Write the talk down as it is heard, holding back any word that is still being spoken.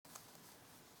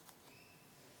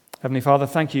Heavenly Father,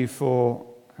 thank you for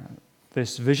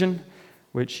this vision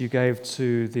which you gave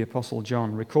to the Apostle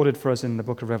John, recorded for us in the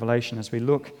book of Revelation. As we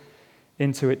look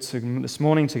into it this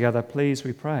morning together, please,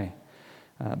 we pray,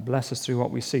 bless us through what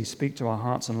we see, speak to our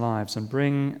hearts and lives, and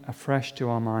bring afresh to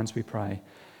our minds, we pray,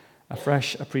 a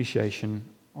fresh appreciation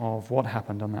of what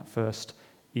happened on that first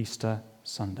Easter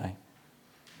Sunday.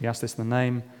 We ask this in the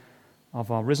name of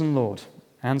our risen Lord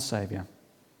and Saviour,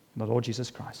 the Lord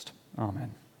Jesus Christ.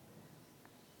 Amen.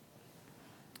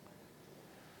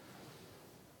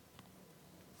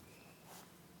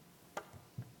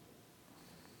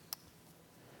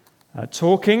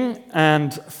 Talking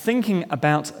and thinking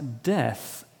about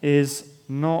death is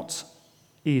not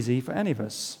easy for any of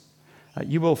us.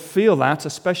 You will feel that,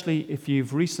 especially if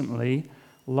you've recently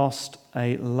lost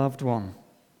a loved one.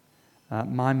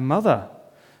 My mother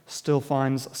still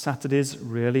finds Saturdays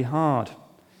really hard.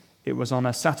 It was on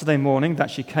a Saturday morning that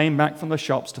she came back from the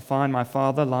shops to find my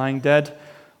father lying dead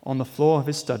on the floor of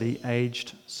his study,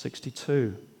 aged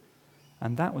 62.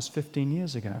 And that was 15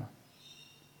 years ago.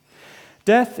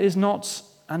 Death is not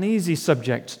an easy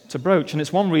subject to broach, and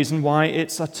it's one reason why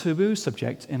it's a taboo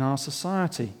subject in our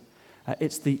society.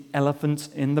 It's the elephant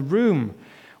in the room,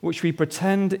 which we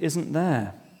pretend isn't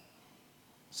there.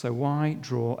 So why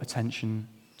draw attention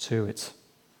to it?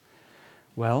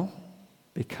 Well,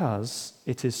 because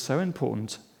it is so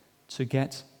important to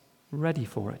get ready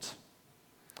for it.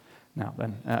 Now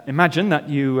then, imagine that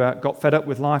you got fed up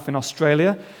with life in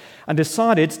Australia and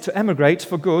decided to emigrate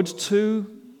for good to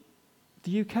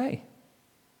the UK.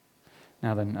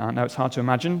 Now then, I know it's hard to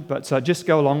imagine, but just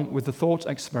go along with the thought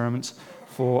experiment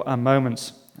for a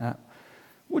moment. When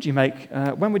would you make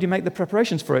the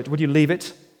preparations for it? Would you leave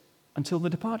it until the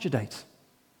departure date?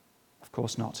 Of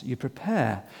course not. You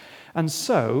prepare. And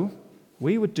so,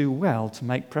 we would do well to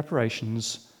make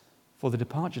preparations for the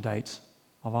departure date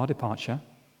of our departure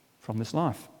from this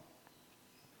life.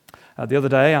 The other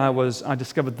day, I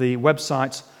discovered the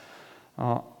website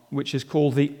which is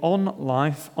called the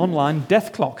Online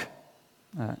Death Clock.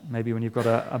 Maybe when you've got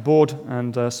a board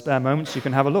and spare moments, you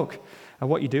can have a look.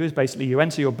 What you do is basically you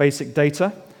enter your basic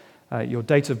data, your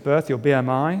date of birth, your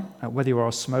BMI, whether you are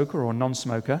a smoker or a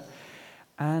non-smoker,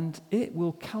 and it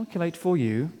will calculate for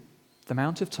you the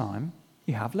amount of time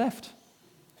you have left.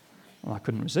 Well, I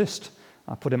couldn't resist.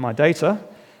 I put in my data,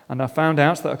 and I found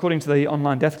out that according to the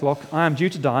Online Death Clock, I am due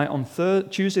to die on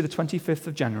Tuesday the 25th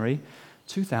of January,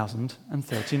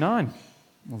 2039.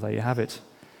 Well, there you have it.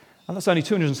 And that's only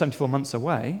 274 months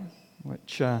away,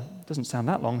 which doesn't sound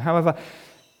that long. However,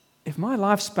 if my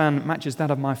lifespan matches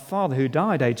that of my father, who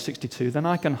died age 62, then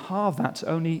I can halve that to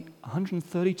only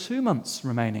 132 months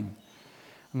remaining.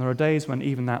 And there are days when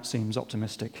even that seems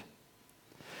optimistic.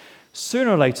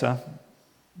 Sooner or later,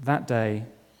 that day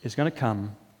is going to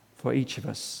come for each of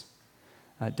us.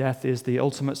 Death is the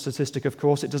ultimate statistic, of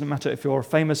course. It doesn't matter if you're a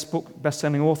famous book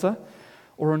best-selling author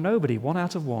or a nobody. 1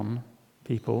 out of 1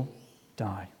 people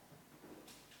die.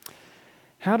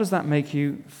 How does that make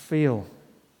you feel?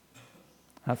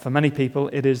 For many people,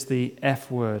 it is the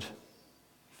F word,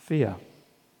 fear.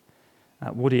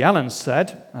 Woody Allen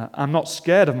said, "I'm not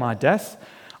scared of my death.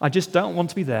 I just don't want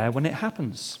to be there when it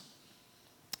happens."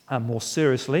 More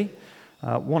seriously,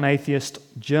 one atheist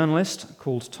journalist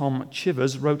called Tom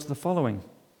Chivers wrote the following: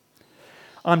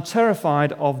 "I'm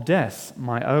terrified of death,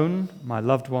 my own, my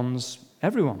loved ones,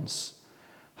 everyone's.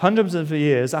 Hundreds of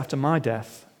years after my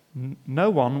death, no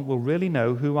one will really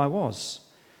know who I was.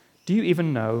 Do you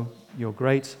even know your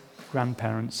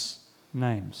great-grandparents'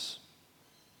 names?"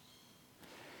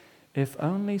 If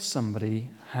only somebody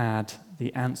had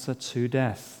the answer to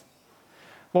death.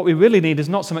 What we really need is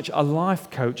not so much a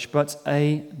life coach, but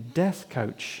a death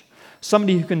coach.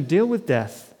 Somebody who can deal with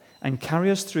death and carry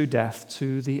us through death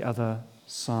to the other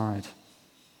side.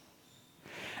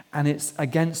 And it's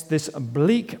against this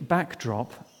bleak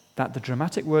backdrop that the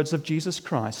dramatic words of Jesus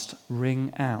Christ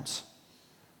ring out.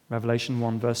 Revelation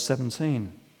 1, verse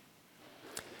 17.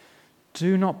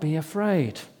 "Do not be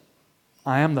afraid.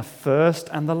 I am the first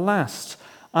and the last.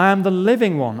 I am the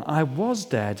living one. I was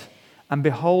dead, and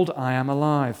behold, I am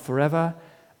alive forever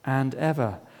and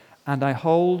ever. And I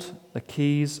hold the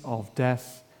keys of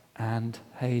death and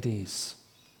Hades."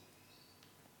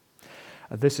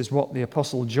 This is what the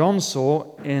Apostle John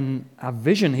saw in a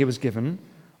vision he was given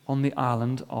on the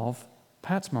island of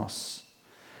Patmos.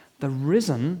 The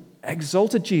risen,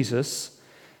 exalted Jesus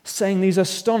saying these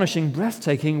astonishing,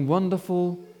 breathtaking,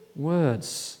 wonderful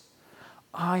words: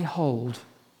 "I hold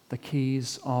the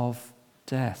keys of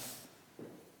death."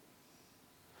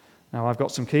 Now, I've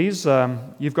got some keys.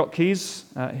 You've got keys.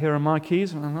 Here are my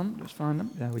keys. Hang on, let's find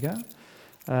them. There we go.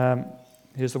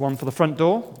 Here's the one for the front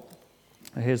door.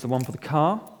 Here's the one for the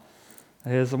car.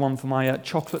 Here's the one for my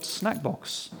chocolate snack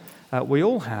box. We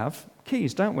all have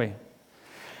keys, don't we?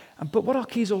 But what are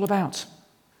keys all about?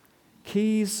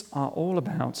 Keys are all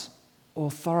about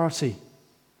authority.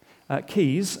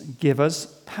 Keys give us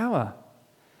power.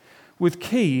 With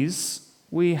keys,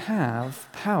 we have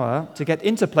power to get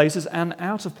into places and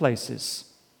out of places.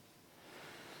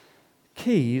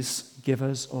 Keys give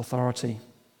us authority.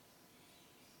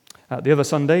 The other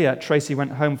Sunday, Tracy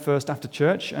went home first after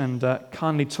church and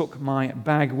kindly took my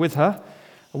bag with her.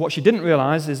 What she didn't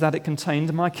realize is that it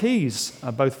contained my keys,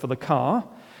 both for the car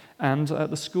and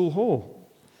the school hall.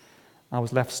 I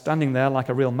was left standing there like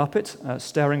a real muppet,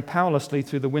 staring powerlessly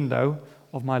through the window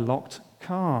of my locked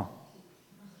car.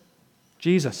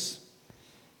 Jesus,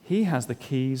 he has the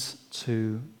keys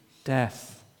to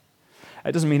death.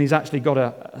 It doesn't mean he's actually got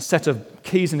a set of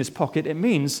keys in his pocket. It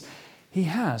means he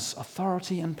has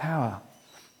authority and power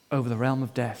over the realm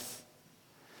of death.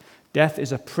 Death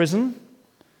is a prison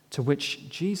to which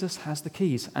Jesus has the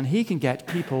keys, and he can get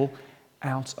people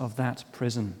out of that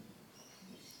prison.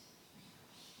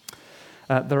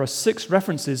 There are 6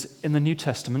 references in the New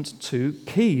Testament to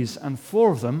keys, and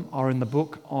 4 of them are in the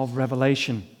book of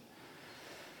Revelation.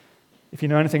 If you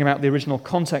know anything about the original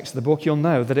context of the book, you'll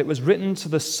know that it was written to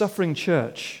the suffering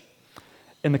church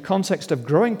in the context of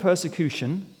growing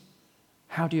persecution.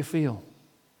 How do you feel?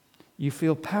 You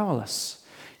feel powerless.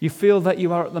 You feel that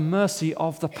you are at the mercy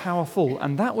of the powerful,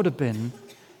 and that would have been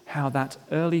how that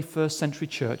early first century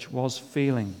church was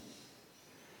feeling.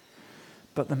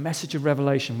 But the message of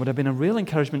Revelation would have been a real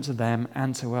encouragement to them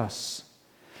and to us,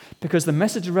 because the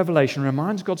message of Revelation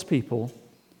reminds God's people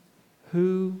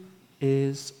who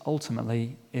is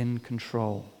ultimately in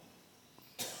control.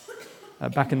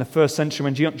 Back in the first century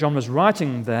when John was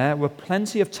writing, there were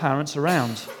plenty of tyrants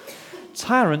around.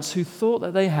 Tyrants who thought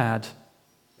that they had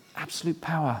absolute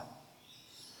power.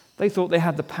 They thought they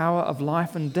had the power of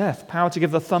life and death, power to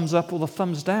give the thumbs up or the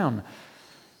thumbs down.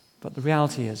 But the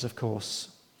reality is, of course,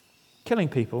 killing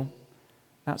people,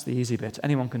 that's the easy bit.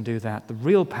 Anyone can do that. The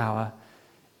real power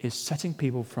is setting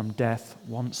people from death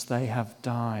once they have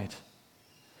died.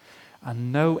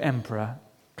 And no emperor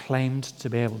claimed to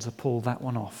be able to pull that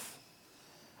one off.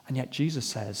 And yet Jesus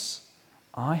says,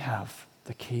 I have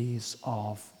the keys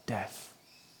of death.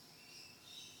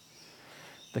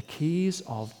 The keys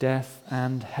of death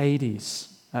and Hades.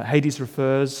 Hades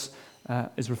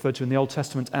is referred to in the Old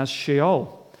Testament as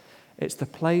Sheol. It's the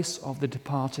place of the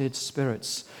departed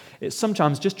spirits. It's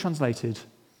sometimes just translated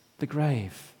the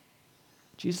grave.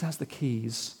 Jesus has the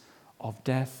keys of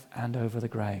death and over the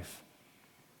grave.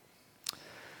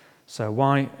 So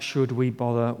why should we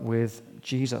bother with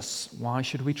Jesus? Why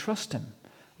should we trust him?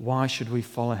 Why should we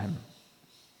follow him?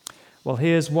 Well,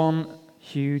 here's one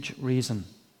huge reason.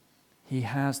 He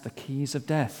has the keys of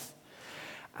death,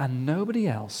 and nobody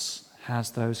else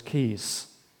has those keys.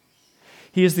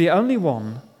 He is the only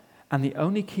one and the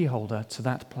only key holder to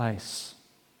that place.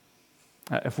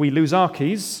 If we lose our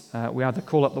keys, we either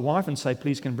call up the wife and say,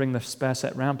 please can you bring the spare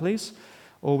set round, please,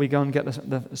 or we go and get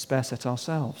the spare set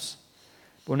ourselves.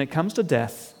 But when it comes to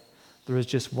death, there is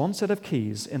just one set of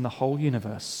keys in the whole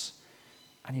universe,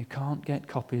 and you can't get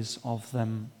copies of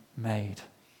them made.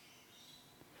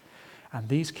 And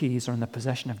these keys are in the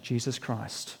possession of Jesus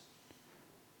Christ.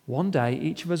 One day,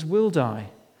 each of us will die,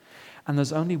 and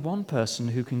there's only one person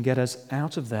who can get us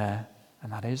out of there,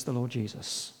 and that is the Lord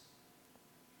Jesus.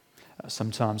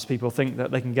 Sometimes people think that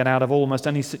they can get out of almost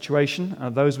any situation.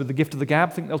 Those with the gift of the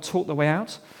gab think they'll talk their way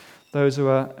out. Those who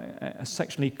are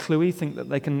sexually cluey think that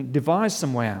they can devise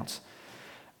some way out.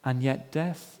 And yet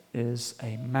death is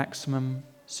a maximum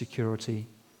security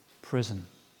prison.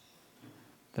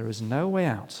 There is no way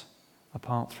out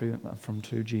apart from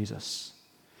through Jesus.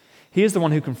 He is the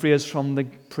one who can free us from the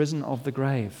prison of the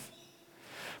grave,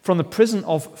 from the prison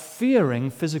of fearing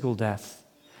physical death,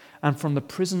 and from the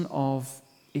prison of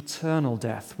eternal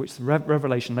death, which the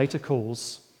Revelation later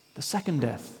calls the second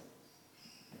death.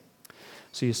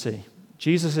 So you see,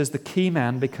 Jesus is the key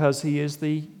man because he is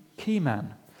the key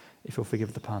man, if you'll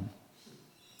forgive the pun.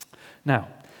 Now,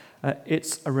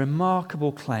 it's a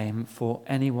remarkable claim for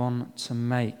anyone to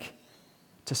make,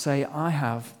 to say, I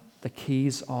have the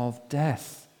keys of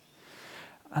death.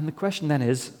 And the question then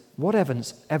is, what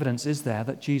evidence is there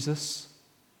that Jesus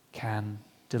can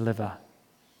deliver?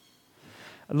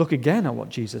 Look again at what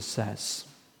Jesus says.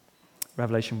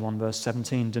 Revelation 1 verse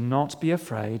 17, do not be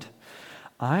afraid.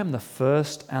 I am the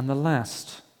first and the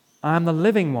last. I am the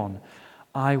living one.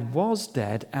 I was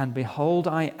dead, and behold,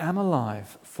 I am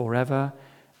alive forever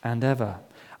and ever.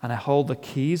 And I hold the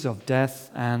keys of death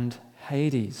and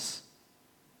Hades.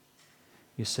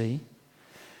 You see,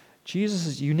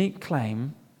 Jesus' unique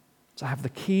claim to have the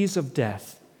keys of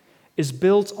death is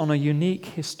built on a unique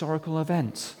historical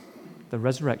event, the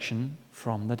resurrection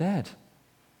from the dead.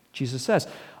 Jesus says,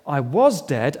 I was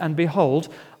dead, and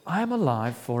behold, I am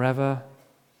alive forever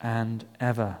and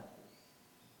ever.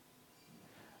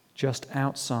 Just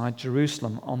outside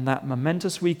Jerusalem, on that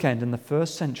momentous weekend in the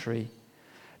first century,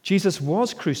 Jesus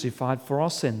was crucified for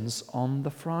our sins on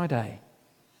the Friday.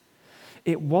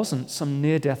 It wasn't some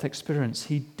near-death experience.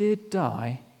 He did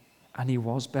die, and he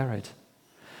was buried.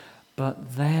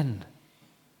 But then,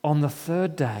 on the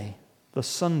third day, the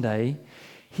Sunday,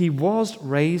 he was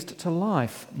raised to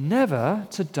life, never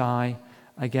to die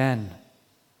again.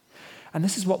 And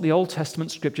this is what the Old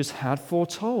Testament scriptures had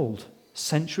foretold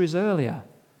centuries earlier.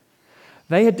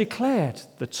 They had declared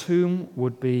the tomb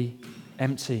would be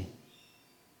empty.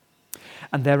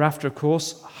 And thereafter, of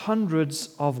course,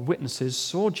 hundreds of witnesses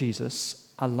saw Jesus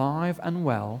alive and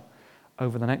well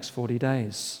over the next 40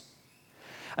 days.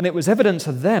 And it was evident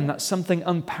to them that something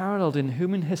unparalleled in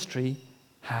human history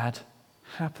had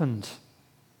happened.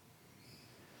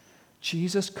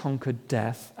 Jesus conquered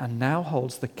death and now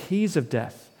holds the keys of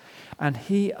death, and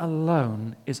he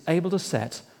alone is able to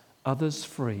set others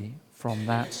free from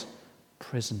that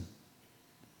prison.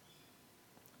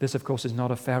 This, of course, is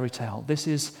not a fairy tale. This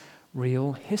is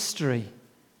real history.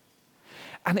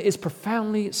 And it is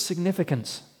profoundly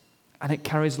significant, and it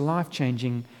carries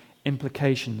life-changing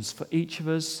implications for each of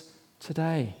us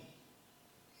today.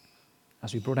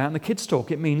 As we brought out in the kids'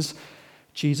 talk, it means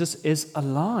Jesus is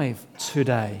alive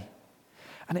today.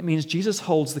 And it means Jesus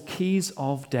holds the keys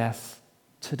of death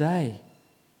today.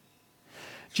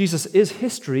 Jesus is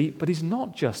history, but he's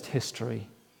not just history.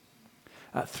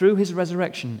 Through his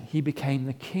resurrection, he became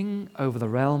the king over the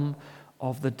realm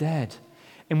of the dead,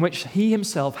 in which he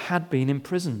himself had been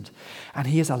imprisoned. And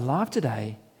he is alive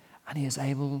today, and he is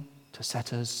able to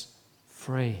set us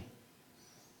free.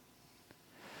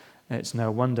 It's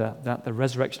no wonder that the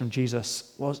resurrection of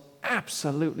Jesus was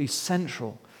absolutely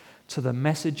central to the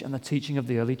message and the teaching of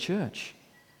the early church.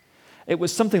 It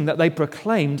was something that they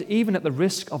proclaimed even at the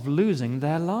risk of losing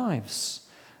their lives.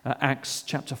 Acts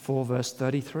chapter 4, verse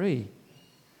 33.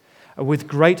 With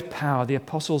great power, the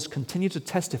apostles continued to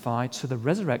testify to the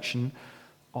resurrection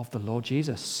of the Lord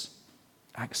Jesus.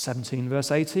 Acts 17, verse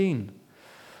 18.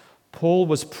 Paul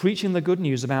was preaching the good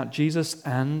news about Jesus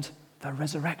and the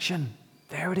resurrection.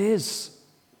 There it is.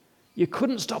 You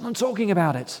couldn't stop them talking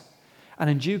about it. And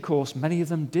in due course, many of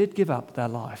them did give up their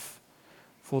life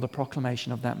for the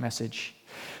proclamation of that message.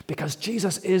 Because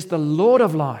Jesus is the Lord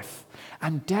of life,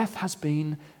 and death has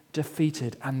been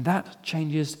defeated, and that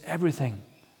changes everything.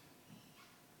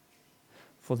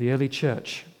 For the early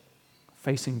church,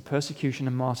 facing persecution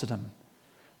and martyrdom,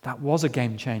 that was a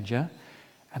game changer,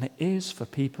 and it is for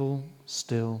people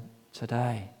still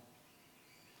today.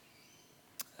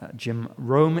 Jim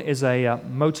Rohn is a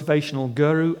motivational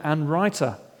guru and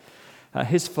writer.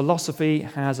 His philosophy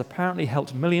has apparently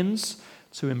helped millions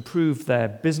to improve their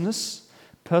business,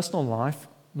 personal life,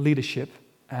 leadership,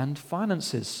 and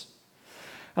finances.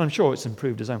 And I'm sure it's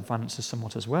improved his own finances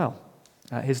somewhat as well.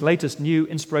 His latest new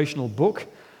inspirational book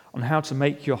on how to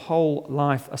make your whole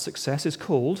life a success is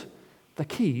called The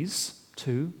Keys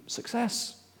to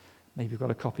Success. Maybe you've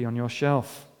got a copy on your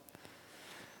shelf.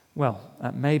 Well,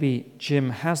 maybe Jim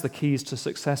has the keys to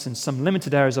success in some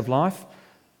limited areas of life,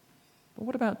 but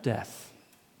what about death?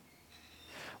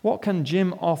 What can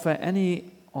Jim offer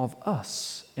any of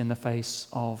us in the face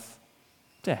of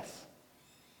death?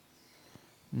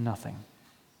 Nothing.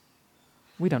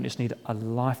 We don't just need a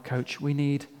life coach, we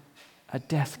need a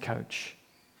death coach.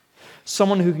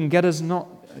 Someone who can get us not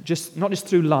just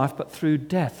through life, but through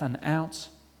death and out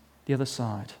the other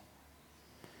side.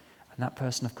 And that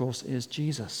person, of course, is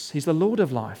Jesus. He's the Lord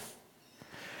of life.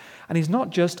 And he's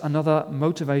not just another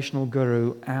motivational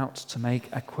guru out to make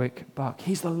a quick buck.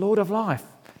 He's the Lord of life.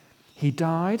 He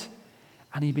died,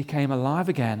 and he became alive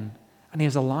again, and he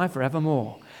is alive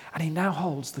forevermore. And he now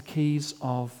holds the keys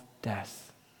of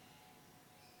death.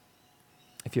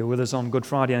 If you're with us on Good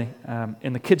Friday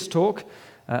in the kids' talk,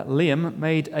 Liam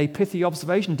made a pithy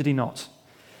observation, did he not?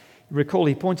 Recall,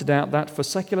 he pointed out that for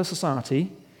secular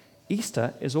society,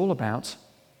 Easter is all about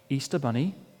Easter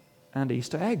bunny and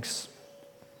Easter eggs.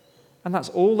 And that's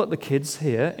all that the kids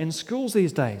hear in schools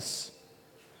these days.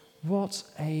 What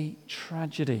a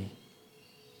tragedy.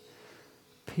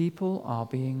 People are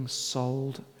being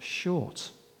sold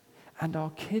short, and our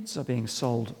kids are being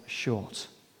sold short.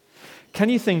 Can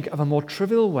you think of a more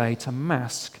trivial way to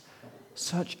mask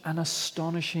such an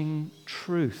astonishing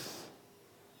truth?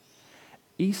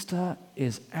 Easter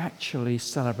is actually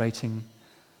celebrating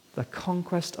the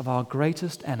conquest of our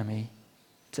greatest enemy,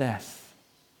 death.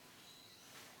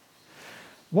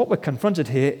 What we're confronted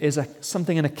here is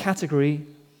something in a category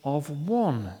of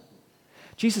one.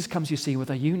 Jesus comes, you see, with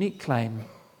a unique claim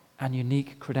and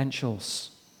unique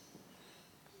credentials.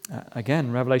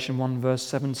 Again, Revelation 1 verse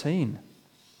 17.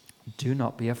 Do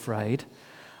not be afraid.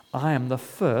 I am the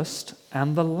first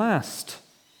and the last.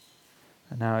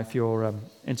 And now, if you're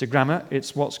into grammar,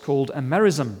 it's what's called a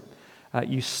merism.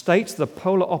 You state the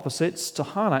polar opposites to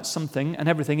highlight something and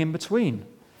everything in between.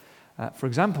 For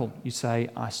example, you say,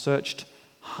 I searched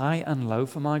high and low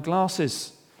for my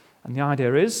glasses. And the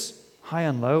idea is high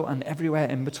and low and everywhere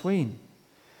in between.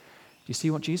 Do you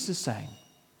see what Jesus is saying?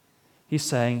 He's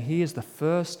saying he is the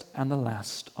first and the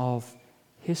last of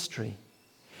history.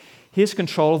 He has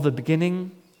control of the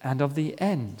beginning and of the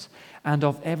end and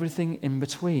of everything in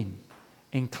between,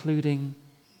 including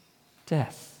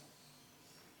death.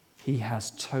 He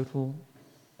has total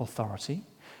authority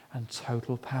and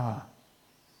total power.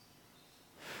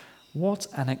 What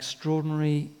an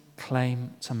extraordinary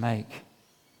claim to make.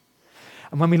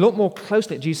 And when we look more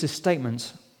closely at Jesus'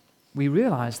 statement, we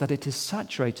realize that it is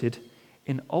saturated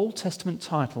in Old Testament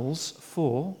titles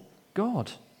for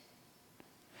God.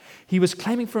 He was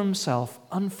claiming for himself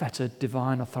unfettered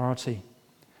divine authority.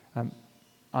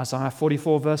 Isaiah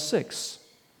 44 verse 6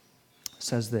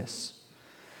 says this.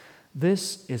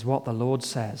 This is what the Lord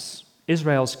says,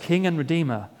 Israel's King and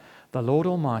Redeemer, the Lord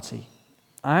Almighty.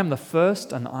 I am the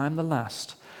first and I am the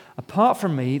last. Apart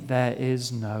from me, there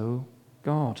is no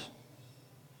God.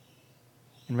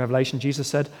 In Revelation, Jesus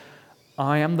said,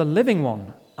 I am the living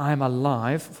one. I am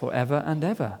alive forever and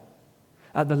ever.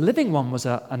 The living one was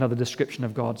another description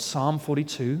of God. Psalm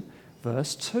 42,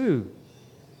 verse 2.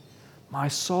 My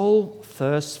soul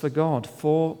thirsts for God,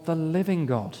 for the living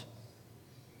God.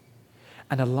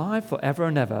 And alive forever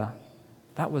and ever,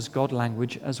 that was God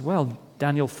language as well.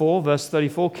 Daniel 4, verse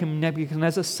 34, King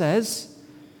Nebuchadnezzar says,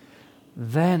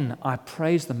 Then I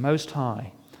praised the Most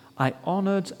High. I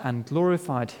honored and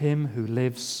glorified him who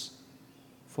lives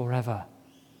forever.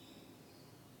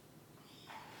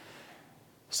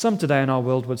 Some today in our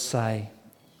world would say,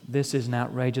 this is an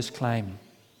outrageous claim.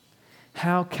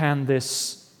 How can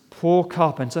this poor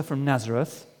carpenter from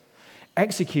Nazareth,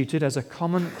 executed as a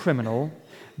common criminal,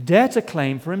 dare to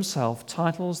claim for himself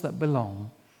titles that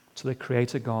belong to the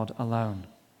Creator God alone?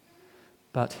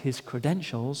 But his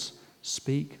credentials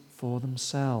speak for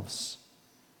themselves.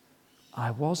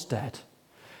 I was dead,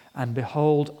 and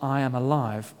behold, I am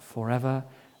alive forever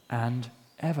and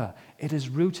ever. It is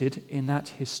rooted in that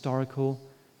historical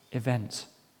event.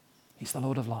 He's the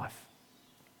Lord of life.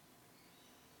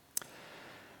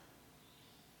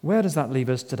 Where does that leave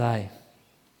us today?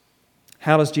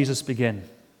 How does Jesus begin?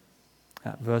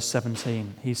 At verse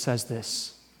 17, he says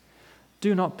this,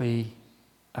 Do not be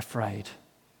afraid.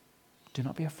 Do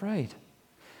not be afraid.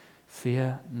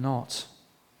 Fear not.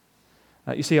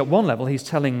 You see, at one level, he's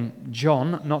telling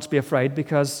John not to be afraid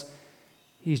because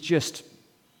he's just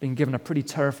been given a pretty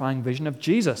terrifying vision of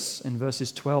Jesus in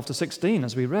verses 12 to 16,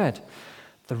 as we read.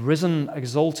 The risen,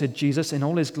 exalted Jesus in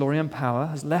all his glory and power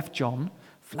has left John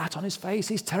flat on his face.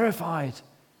 He's terrified.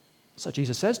 So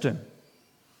Jesus says to him,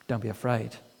 Don't be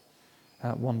afraid.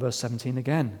 1 verse 17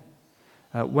 again.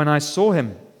 When I saw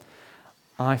him,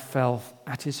 I fell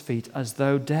at his feet as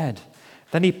though dead.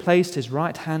 Then he placed his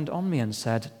right hand on me and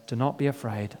said, Do not be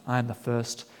afraid. I am the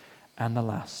first and the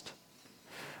last.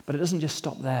 But it doesn't just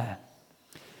stop there.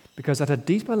 Because at a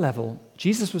deeper level,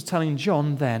 Jesus was telling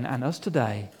John then and us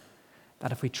today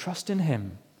that if we trust in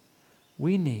him,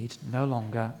 we need no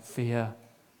longer fear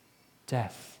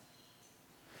death.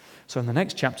 So in the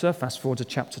next chapter, fast forward to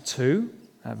chapter 2,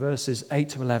 verses 8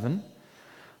 to 11,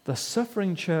 the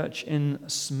suffering church in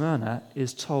Smyrna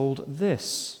is told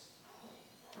this.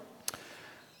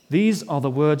 These are the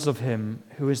words of him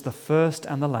who is the first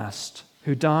and the last,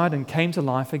 who died and came to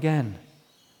life again.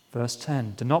 Verse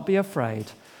 10, Do not be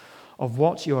afraid of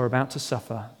what you are about to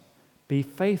suffer. Be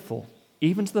faithful,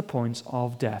 even to the point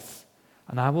of death,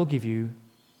 and I will give you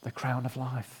the crown of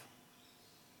life.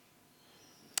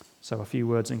 So a few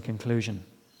words in conclusion.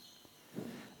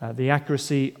 The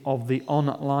accuracy of the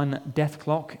online death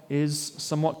clock is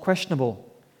somewhat questionable.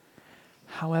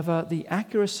 However, the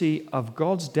accuracy of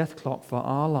God's death clock for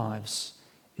our lives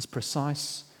is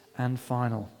precise and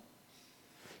final.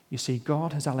 You see,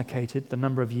 God has allocated the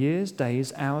number of years,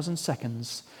 days, hours, and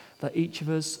seconds that each of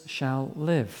us shall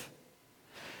live.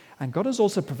 And God has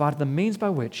also provided the means by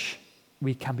which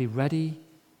we can be ready,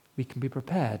 we can be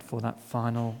prepared for that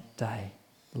final day,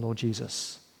 the Lord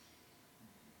Jesus.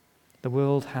 The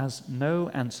world has no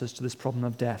answers to this problem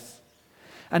of death.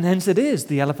 And hence it is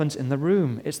the elephant in the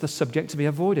room. It's the subject to be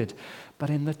avoided. But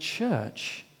in the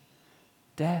church,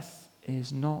 death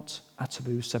is not a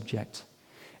taboo subject.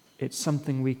 It's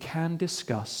something we can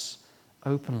discuss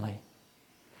openly.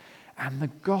 And the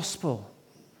gospel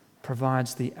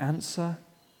provides the answer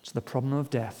to the problem of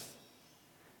death.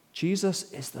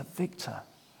 Jesus is the victor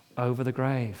over the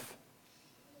grave.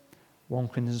 1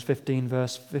 Corinthians 15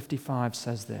 verse 55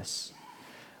 says this,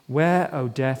 "Where, O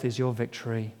death, is your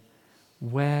victory?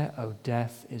 Where, O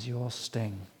death, is your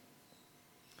sting?"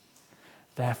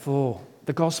 Therefore,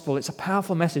 the gospel, it's a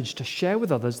powerful message to share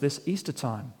with others this Easter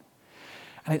time.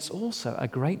 And it's also a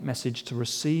great message to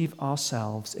receive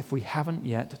ourselves if we haven't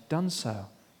yet done so.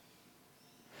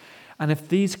 And if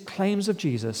these claims of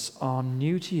Jesus are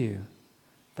new to you,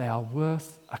 they are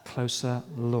worth a closer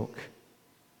look.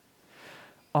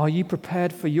 Are you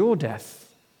prepared for your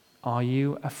death? Are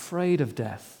you afraid of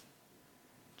death?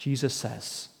 Jesus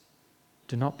says,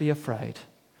 "Do not be afraid.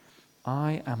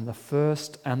 I am the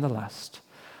first and the last.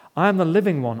 I am the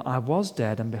living one. I was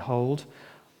dead, and behold,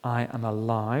 I am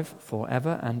alive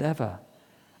forever and ever,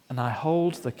 and I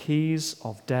hold the keys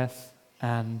of death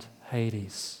and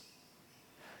Hades."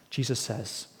 Jesus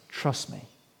says, "Trust me,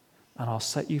 and I'll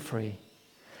set you free.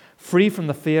 Free from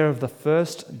the fear of the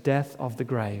first death of the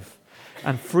grave,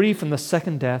 and free from the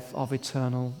second death of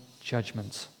eternal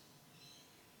judgment."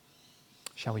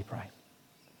 Shall we pray?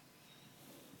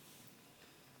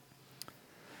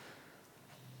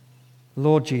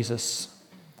 Lord Jesus,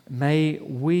 may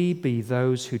we be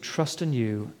those who trust in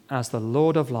you as the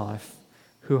Lord of life,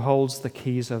 who holds the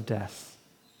keys of death.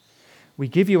 We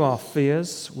give you our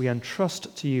fears, we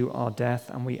entrust to you our death,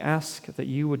 and we ask that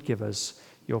you would give us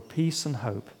your peace and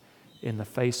hope in the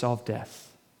face of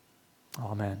death.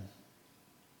 Amen.